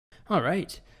All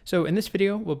right, so in this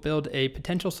video, we'll build a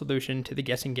potential solution to the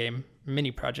guessing game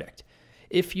mini project.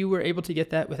 If you were able to get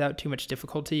that without too much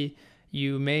difficulty,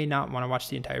 you may not want to watch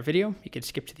the entire video. You could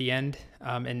skip to the end.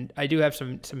 And I do have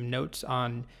some notes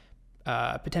on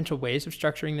potential ways of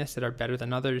structuring this that are better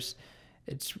than others.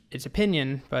 It's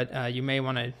opinion, but you may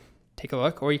want to take a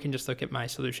look, or you can just look at my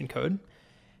solution code.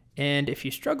 And if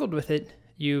you struggled with it,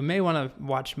 you may want to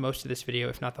watch most of this video,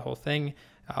 if not the whole thing.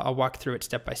 I'll walk through it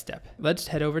step by step. Let's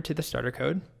head over to the starter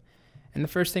code. And the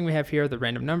first thing we have here, the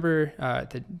random number,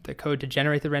 the code to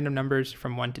generate the random numbers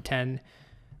from 1 to 10.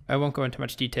 I won't go into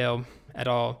much detail at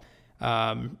all,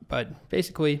 but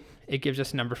basically it gives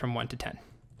us a number from 1 to 10.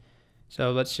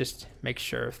 So let's just make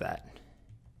sure of that.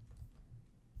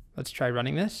 Let's try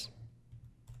running this.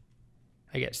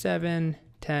 I get 7,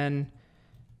 10,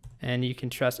 and you can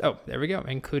trust, oh, there we go,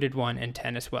 included 1 and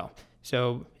 10 as well.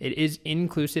 So it is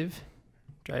inclusive,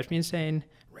 drives me insane.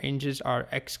 Ranges are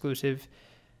exclusive.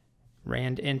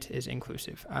 Rand int is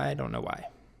inclusive. I don't know why.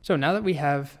 So now that we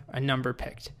have a number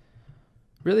picked,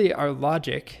 really our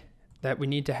logic that we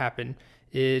need to happen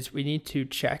is we need to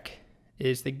check,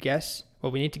 is the guess,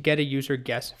 well, we need to get a user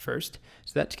guess first.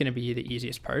 So that's going to be the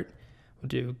easiest part. We'll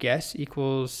do guess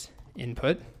equals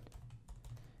input,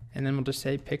 and then we'll just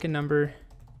say pick a number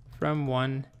from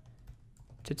 1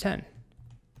 to 10.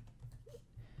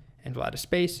 And we'll add a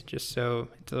space just so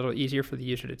it's a little easier for the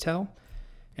user to tell.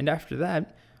 And after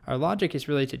that, our logic is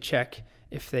really to check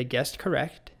if they guessed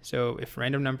correct. So if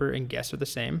random number and guess are the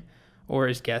same, or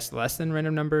is guess less than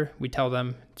random number, we tell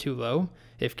them too low.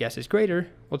 If guess is greater,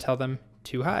 we'll tell them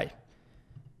too high.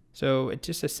 So it's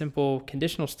just a simple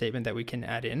conditional statement that we can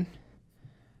add in.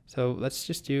 So let's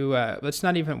just do, let's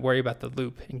not even worry about the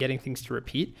loop and getting things to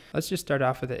repeat. Let's just start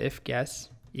off with a if guess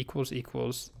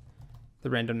equals the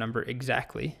random number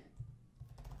exactly.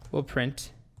 We'll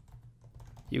print,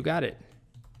 you got it.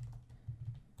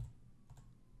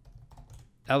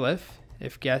 Elif,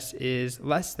 if guess is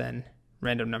less than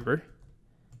random number,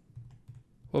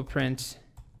 we'll print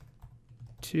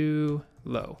too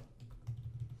low.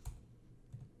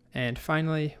 And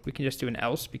finally, we can just do an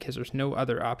else because there's no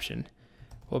other option.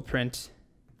 We'll print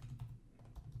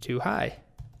too high.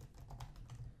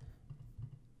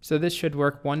 So this should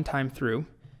work one time through,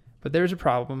 but there's a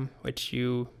problem, which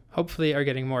you hopefully are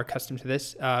getting more accustomed to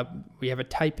this. We have a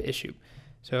type issue.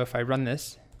 So if I run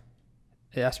this,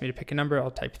 it asks me to pick a number, I'll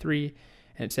type 3,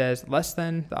 and it says less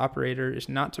than, the operator is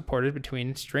not supported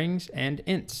between strings and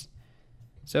ints.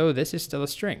 So this is still a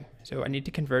string. So I need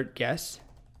to convert guess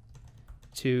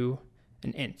to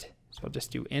an int. So I'll just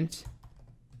do int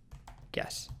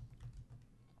guess.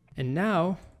 And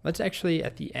now let's actually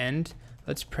at the end,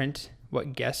 let's print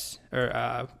what guess,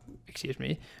 or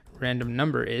random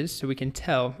number is, so we can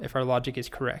tell if our logic is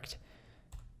correct.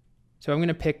 So I'm going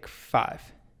to pick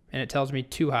 5, and it tells me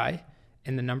too high,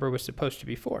 and the number was supposed to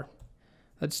be 4.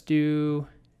 Let's do,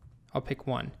 I'll pick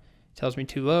 1. It tells me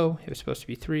too low, it was supposed to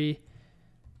be 3,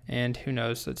 and who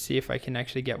knows, let's see if I can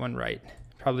actually get one right.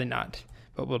 Probably not,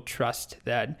 but we'll trust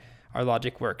that our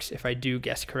logic works if I do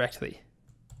guess correctly.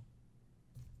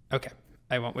 Okay,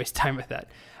 I won't waste time with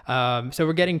that. So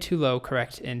we're getting too low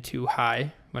correct and too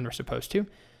high when we're supposed to.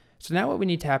 So now what we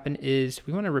need to happen is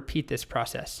we want to repeat this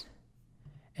process.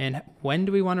 And when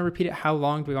do we want to repeat it? How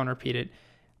long do we want to repeat it?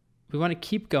 We want to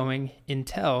keep going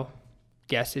until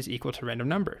guess is equal to random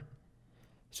number.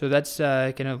 So that's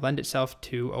going to lend itself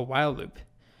to a while loop.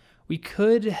 We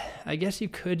could, I guess you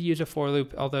could use a for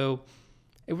loop, although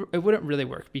it wouldn't really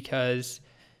work because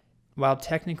while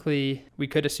technically we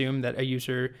could assume that a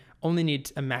user only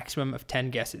needs a maximum of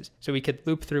 10 guesses. So we could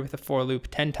loop through with a for loop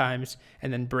 10 times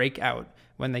and then break out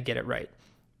when they get it right.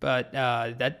 But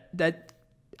I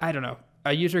don't know.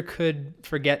 A user could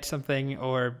forget something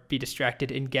or be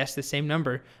distracted and guess the same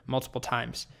number multiple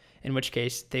times, in which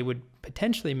case they would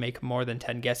potentially make more than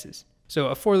 10 guesses. So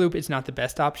a for loop is not the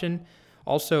best option.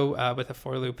 Also, with a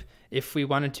for loop, if we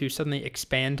wanted to suddenly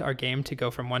expand our game to go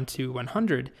from 1 to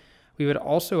 100, we would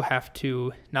also have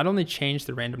to not only change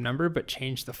the random number, but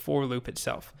change the for loop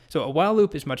itself. So a while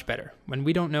loop is much better. When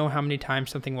we don't know how many times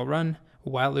something will run, a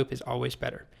while loop is always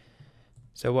better.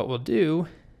 So what we'll do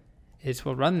is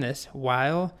we'll run this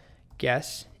while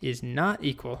guess is not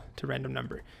equal to random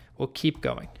number. We'll keep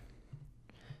going.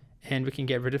 And we can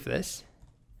get rid of this.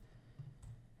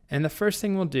 And the first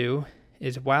thing we'll do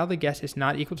is while the guess is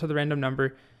not equal to the random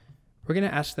number, we're going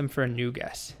to ask them for a new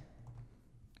guess.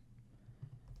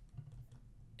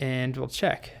 And we'll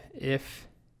check if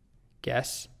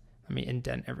guess, let me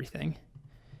indent everything.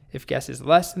 If guess is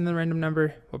less than the random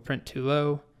number, we'll print too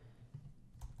low.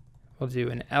 We'll do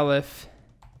an elif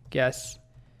guess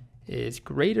is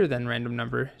greater than random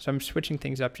number. So I'm switching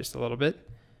things up just a little bit.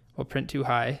 We'll print too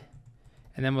high,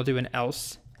 and then we'll do an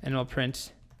else, and we'll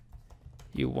print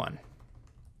U1.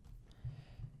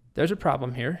 There's a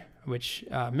problem here, which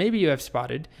maybe you have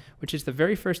spotted, which is the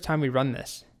very first time we run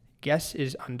this, guess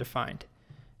is undefined.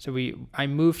 So I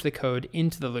moved the code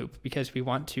into the loop because we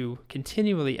want to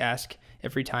continually ask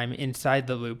every time inside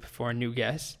the loop for a new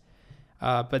guess.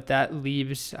 But that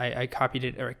leaves, I copied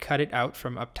it or I cut it out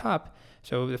from up top.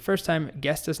 So the first time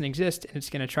guess doesn't exist, and it's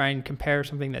going to try and compare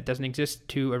something that doesn't exist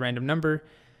to a random number.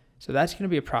 So that's going to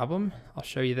be a problem. I'll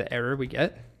show you the error we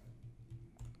get.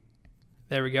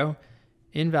 There we go.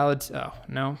 Invalid. Oh,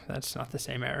 no, that's not the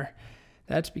same error.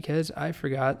 That's because I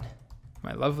forgot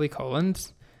my lovely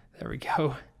colons. There we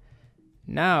go.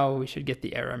 Now we should get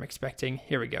the error I'm expecting.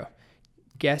 Here we go.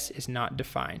 Guess is not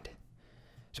defined.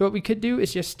 So what we could do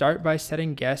is just start by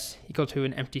setting guess equal to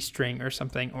an empty string or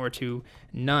something, or to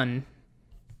none.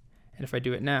 And if I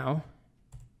do it now,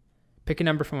 pick a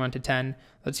number from 1 to 10.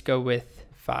 Let's go with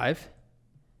 5.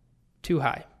 Too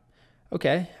high.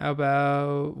 Okay, how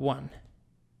about 1?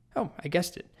 Oh, I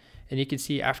guessed it. And you can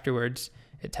see afterwards,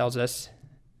 it tells us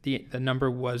the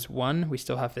number was 1. We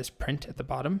still have this print at the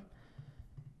bottom.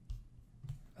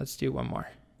 Let's do one more.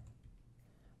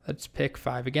 Let's pick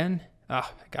 5 again.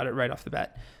 Ah, I got it right off the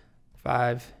bat.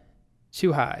 5,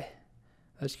 too high.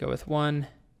 Let's go with 1,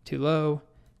 too low.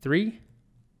 3,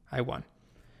 I won.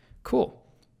 Cool.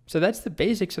 So that's the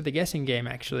basics of the guessing game,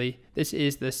 actually. This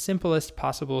is the simplest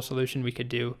possible solution we could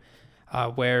do,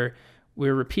 where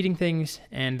we're repeating things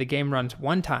and the game runs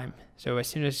one time. So as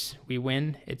soon as we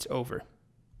win, it's over.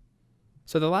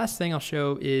 So the last thing I'll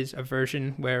show is a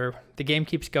version where the game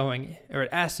keeps going, or it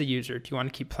asks the user, do you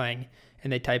want to keep playing?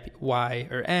 And they type Y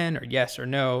or N or yes or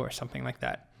no or something like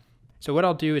that. So what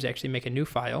I'll do is actually make a new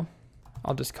file.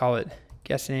 I'll just call it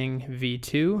guessing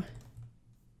v2,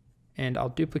 and I'll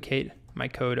duplicate my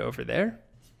code over there.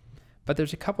 But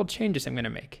there's a couple changes I'm going to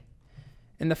make.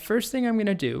 And the first thing I'm going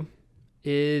to do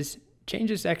is change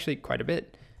this actually quite a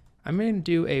bit. I'm going to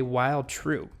do a while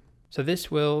true. So this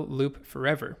will loop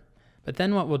forever. But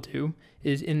then what we'll do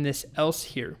is in this else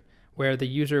here, where the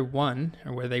user won,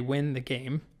 or where they win the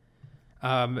game,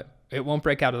 it won't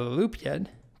break out of the loop yet,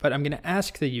 but I'm going to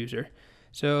ask the user.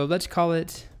 So let's call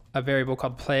it a variable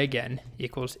called play again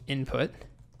equals input.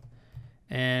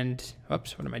 And,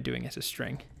 whoops, what am I doing as a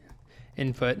string?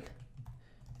 Input,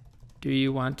 do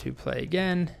you want to play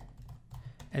again?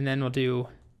 And then we'll do,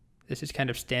 this is kind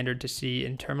of standard to see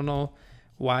in terminal,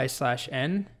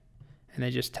 y/n, and I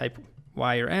just type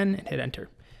y or n and hit enter.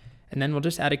 And then we'll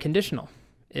just add a conditional.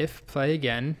 If play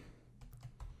again,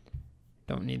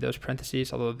 don't need those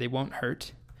parentheses, although they won't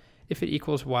hurt. If it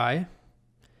equals y,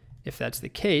 if that's the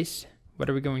case, what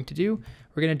are we going to do?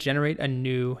 We're going to generate a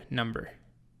new number.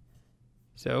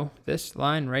 So this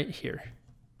line right here.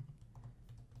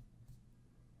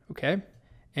 Okay,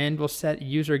 and we'll set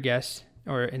user guess,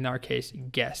 or in our case,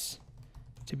 guess,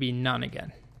 to be none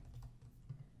again.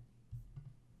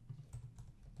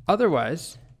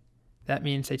 Otherwise, that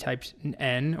means they typed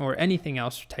n or anything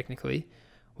else technically.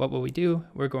 What will we do?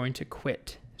 We're going to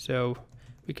quit. So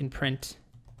we can print,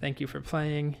 thank you for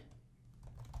playing,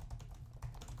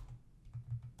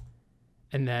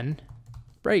 and then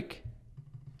break.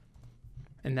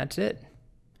 And that's it.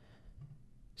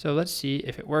 So let's see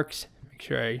if it works. Make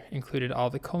sure I included all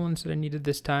the colons that I needed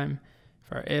this time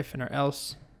for our if and our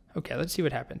else. Okay, let's see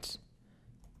what happens.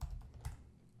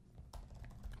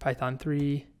 Python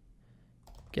 3,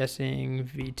 guessing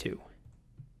v2.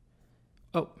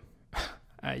 Oh,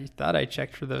 I thought I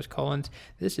checked for those colons.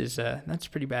 This is, that's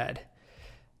pretty bad.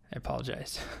 I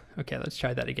apologize. Okay, let's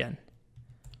try that again.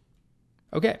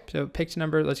 Okay, so it picked a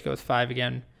number. Let's go with 5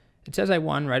 again. It says I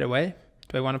won right away.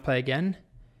 Do I want to play again?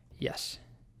 Yes.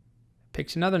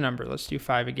 Picks another number. Let's do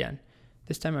 5 again.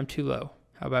 This time I'm too low.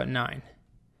 How about 9?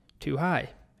 Too high.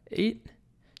 8?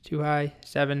 Too high.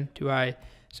 7? Too high.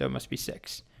 So it must be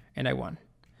 6. And I won.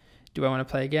 Do I want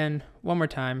to play again? One more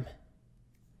time.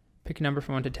 Pick a number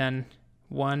from 1 to 10.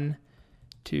 1,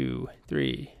 2,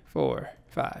 3, 4,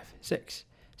 5, 6,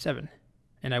 7.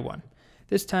 And I won.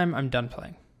 This time I'm done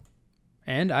playing.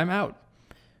 And I'm out.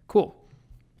 Cool.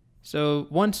 So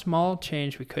one small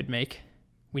change we could make,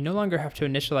 we no longer have to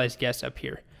initialize guess up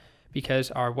here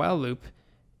because our while loop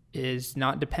is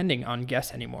not depending on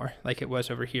guess anymore like it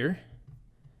was over here,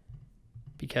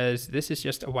 because this is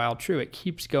just a while true. It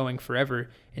keeps going forever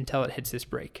until it hits this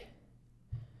break.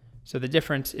 So the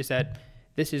difference is that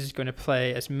this is going to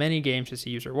play as many games as the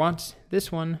user wants.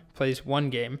 This one plays one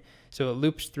game, so it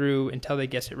loops through until they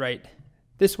guess it right.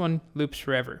 This one loops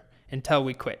forever until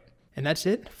we quit. And that's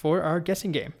it for our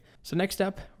guessing game. So next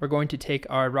up, we're going to take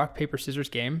our rock, paper, scissors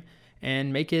game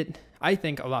and make it, I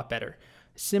think, a lot better.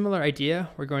 Similar idea,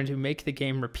 we're going to make the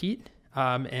game repeat,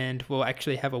 and we'll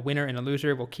actually have a winner and a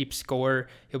loser. We'll keep score.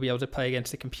 You'll be able to play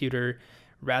against the computer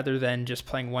rather than just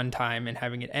playing one time and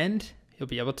having it end. You'll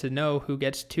be able to know who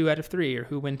gets 2 out of 3 or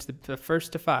who wins the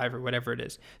first to 5 or whatever it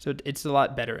is. So it's a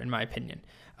lot better in my opinion.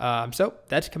 So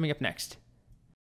that's coming up next.